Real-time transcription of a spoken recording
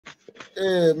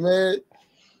Yeah, man.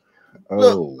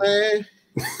 Look, Oh, man.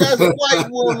 That's a white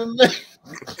woman, man.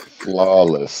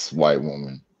 flawless white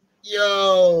woman.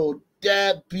 Yo,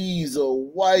 that be's a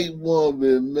white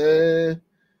woman, man.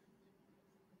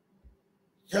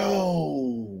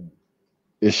 Yo.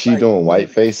 Is she Like, doing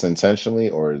whiteface intentionally,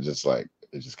 or just like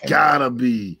it just came out that gotta way?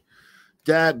 be.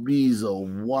 That be's a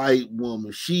white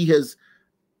woman. She's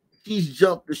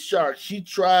jumped the shark. She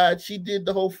tried. She did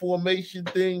the whole formation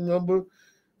thing, remember?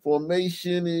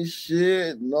 Formation and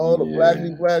shit and all the blackity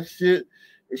Yeah, black shit.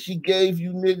 And she gave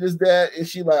you niggas that, and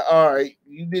she like, all right,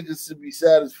 you niggas should be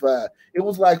satisfied. It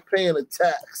was like paying a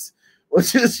tax. Or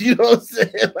just, you know what I'm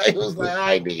saying? Like, it was like, all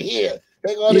right, nigga, here.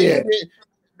 Take all this Yeah, shit.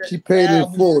 she paid in Now,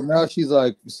 full. Now she's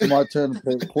like, it's my turn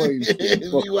to play and shit.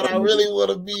 Fuck be what that I nigga. really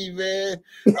want to be, man.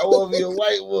 I want to be a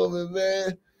white woman,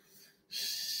 man.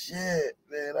 Shit,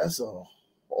 man, that's a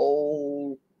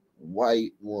whole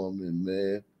white woman,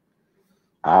 man.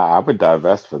 I would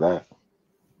divest for that.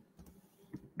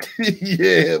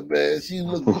 Yeah, man. She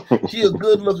a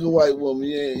good looking white woman.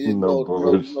 Yeah, yeah, No no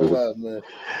bullshit. lie, man.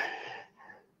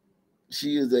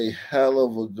 She is a hell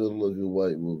of a good looking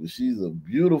white woman. She's a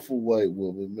beautiful white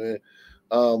woman, man.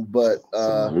 But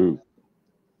Salute.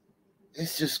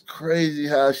 it's just crazy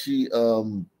how she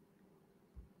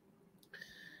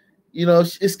you know,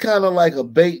 it's kind of like a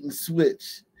bait and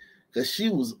switch. Cause she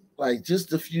was like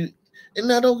just a few, and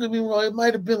now don't get me wrong, it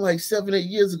might have been like 7, 8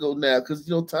 years ago now, because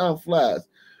you know time flies.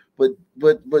 But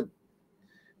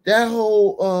that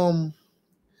whole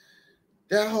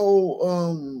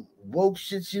woke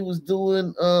shit she was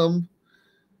doing,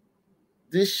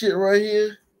 this shit right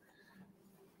here,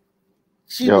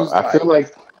 she Yo, was I feel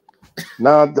like like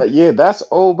nah, yeah, that's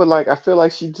old, but like I feel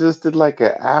like she just did like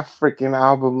an African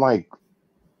album like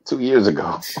 2 years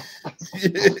ago.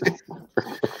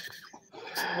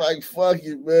 like fuck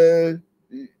it, man.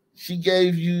 She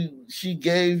gave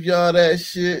y'all that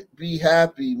shit. Be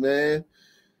happy, man.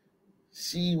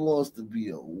 She wants to be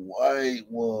a white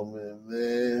woman,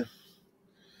 man.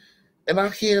 And I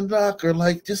can't knock her.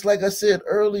 Like, just like I said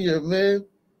earlier, man.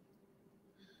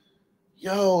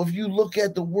 Yo, if you look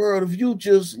at the world, if you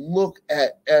just look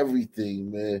at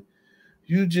everything, man,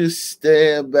 you just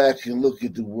stand back and look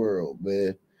at the world,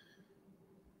 man.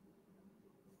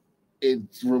 And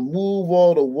remove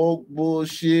all the woke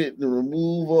bullshit and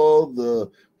remove all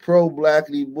the pro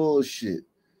blackly bullshit.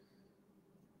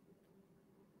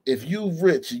 If you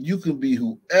rich and you can be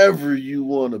whoever you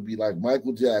want to be, like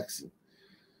Michael Jackson,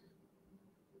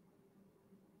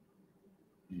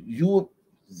 you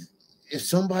if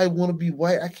somebody want to be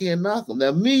white, I can't knock them.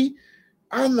 Now me,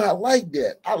 I'm not like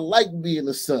that. I like being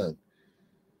a son.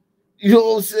 You know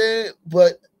what I'm saying?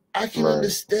 But I can Right.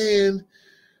 understand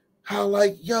how,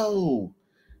 like, yo,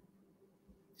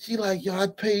 she like, yo, I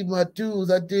paid my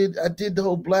dues. I did the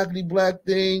whole blackly black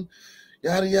thing,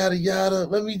 yada yada yada.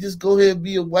 Let me just go ahead and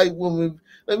be a white woman.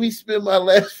 Let me spend my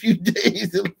last few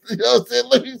days, you know what I'm saying?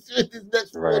 Let me spend this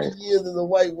next 40 Right. years as a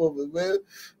white woman, man.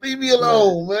 Leave me Right.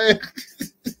 alone, man.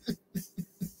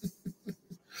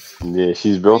 Yeah,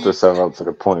 she's built leave, herself up to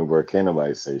the point where can't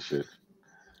nobody say shit.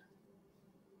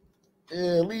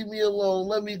 yeah, leave me alone.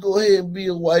 Let me go ahead and be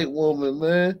a white woman,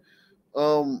 man.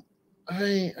 Um, I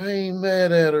ain't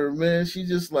mad at her, man. She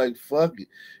just like fuck it.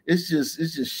 It's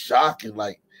just shocking.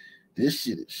 Like this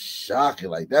shit is shocking.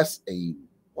 Like that's a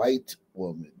white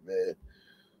woman, man.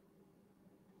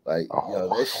 Like yo, Oh,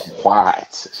 that shit.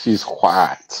 white. She's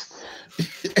white.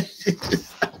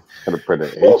 Gotta put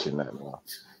an Woo, H in that now.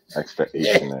 Extra H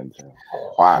yeah, in that. Joint.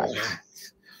 White.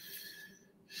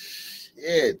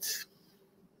 shit.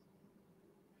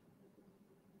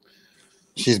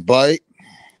 She's bite.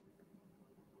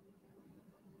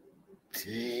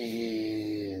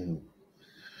 Damn.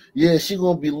 Yeah, she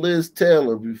gonna be Liz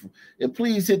Taylor. And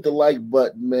please hit the like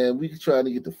button, man. We can try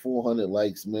to get to 400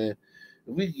 likes, man.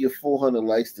 If we can get 400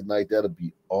 likes tonight, that'll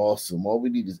be awesome. All we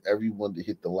need is everyone to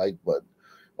hit the like button.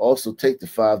 Also, take the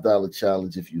 $5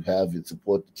 challenge if you have it.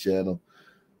 Support the channel.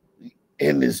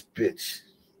 In this bitch.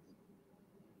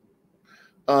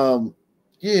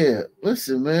 Yeah.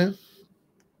 Listen, man.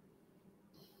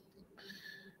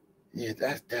 Yeah,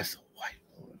 that's a white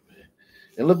woman, man.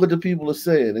 And look what the people are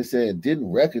saying. They're saying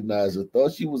didn't recognize her,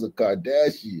 thought she was a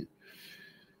Kardashian.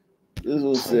 This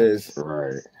one says,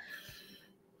 Right.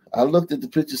 I looked at the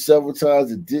picture several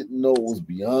times and didn't know it was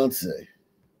Beyonce.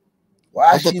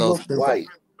 Why I thought she that was look Kim. white?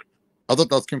 I thought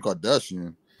that was Kim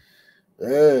Kardashian.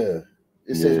 Yeah.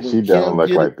 It says Yeah, when she doesn't Kim look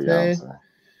get a like tan, Beyonce.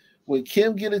 when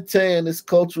Kim get a tan, it's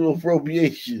cultural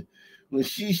appropriation. When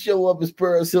she show up as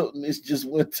Paris Hilton, it's just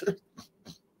winter.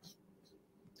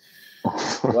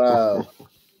 Wow.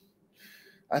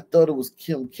 I thought it was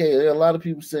Kim K. There are a lot of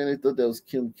people saying they thought that was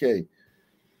Kim K.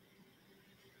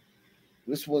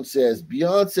 This one says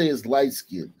Beyonce is light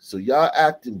skinned, so y'all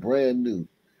acting brand new.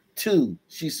 2,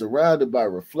 she's surrounded by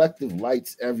reflective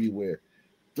lights everywhere.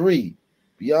 3,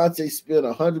 Beyonce spent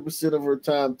 100% of her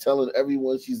time telling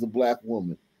everyone she's a black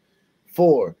woman.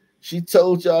 4, she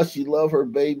told y'all she loved her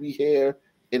baby hair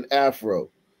and afro.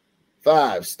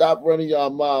 5, stop running y'all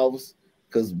mouths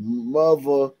because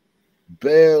mother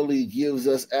barely gives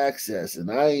us access, and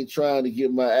I ain't trying to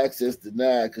get my access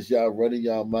denied because y'all running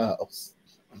y'all mouths.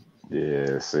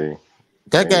 Yeah, see.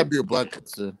 That gotta be a black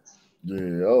person.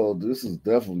 Yeah, oh, this is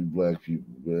definitely black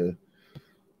people, man.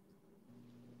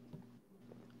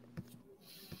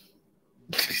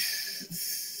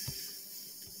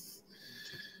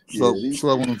 So, so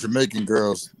like one of them Jamaican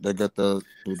girls that got the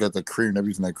cream, they're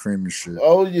using that cream and shit.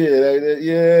 Oh yeah,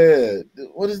 yeah.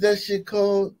 What is that shit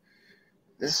called?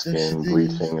 That's skin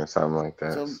bleaching or something like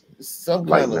that. Some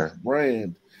kind of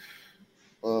brand.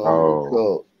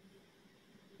 Oh,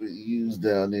 Used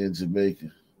down there in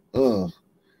Jamaica.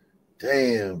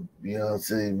 Damn,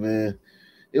 Beyonce, man.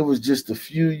 It was just a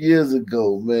few years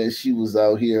ago, man. She was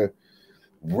out here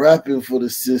rapping for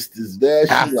the sisters. Now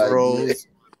she Afros, like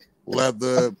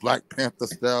leather, Black Panther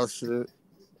style shit.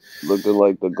 Looking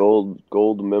like the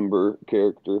gold member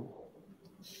character.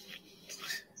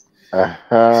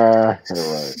 right.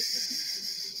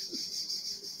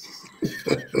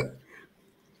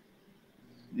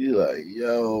 You like,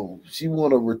 yo, she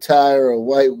want to retire a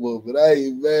white woman. I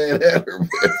ain't mad at her.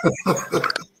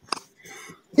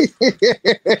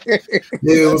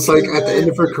 Yeah, it was like at the end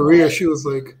of her career, she was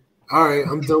like, all right,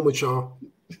 I'm done with y'all.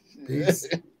 Peace.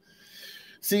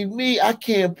 See, me, I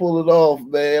can't pull it off,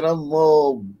 man. I'm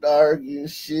all dark and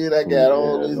shit. I got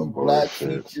all these black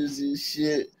features and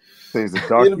shit.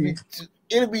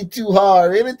 It'll be too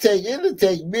hard. It'll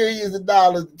take millions of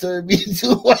dollars to turn me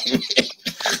into a white man.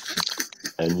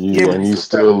 And you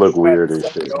still look weird as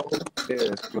shit.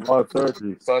 Yeah, with all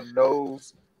surgery, sun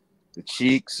nose, the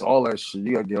cheeks, all that shit.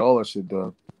 You gotta get all that shit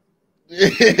done. Yeah,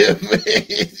 man.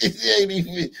 It ain't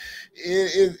even.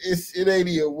 It ain't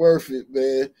even worth it,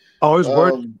 man. Oh, it's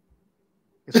worth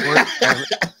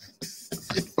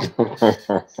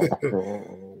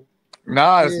it.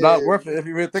 Nah, it's not worth it if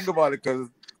you really think about it, because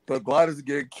the gliders are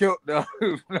getting killed now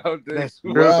nowadays.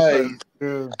 Right.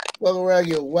 Yeah. Walk around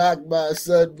get whacked by a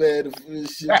sunman and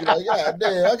shit. Be like, God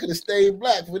damn, I could have stayed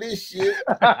black for this shit.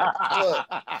 God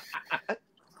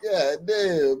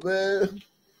damn, man.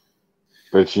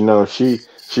 But you know, she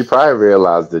probably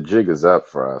realized the jig is up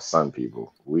for us sun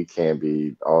people. We can't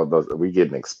be all those. We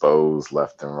getting exposed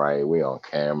left and right. We on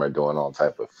camera doing all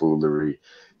type of foolery.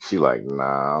 She like,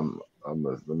 nah.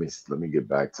 Let me get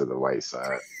back to the white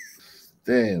side.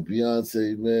 Damn,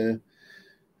 Beyonce, man.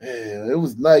 Man, it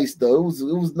was nice though.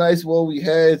 It was nice while we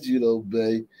had you though,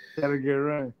 babe. Gotta get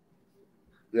right.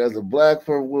 As a black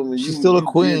woman, she's still a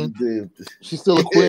queen. She's still a queen.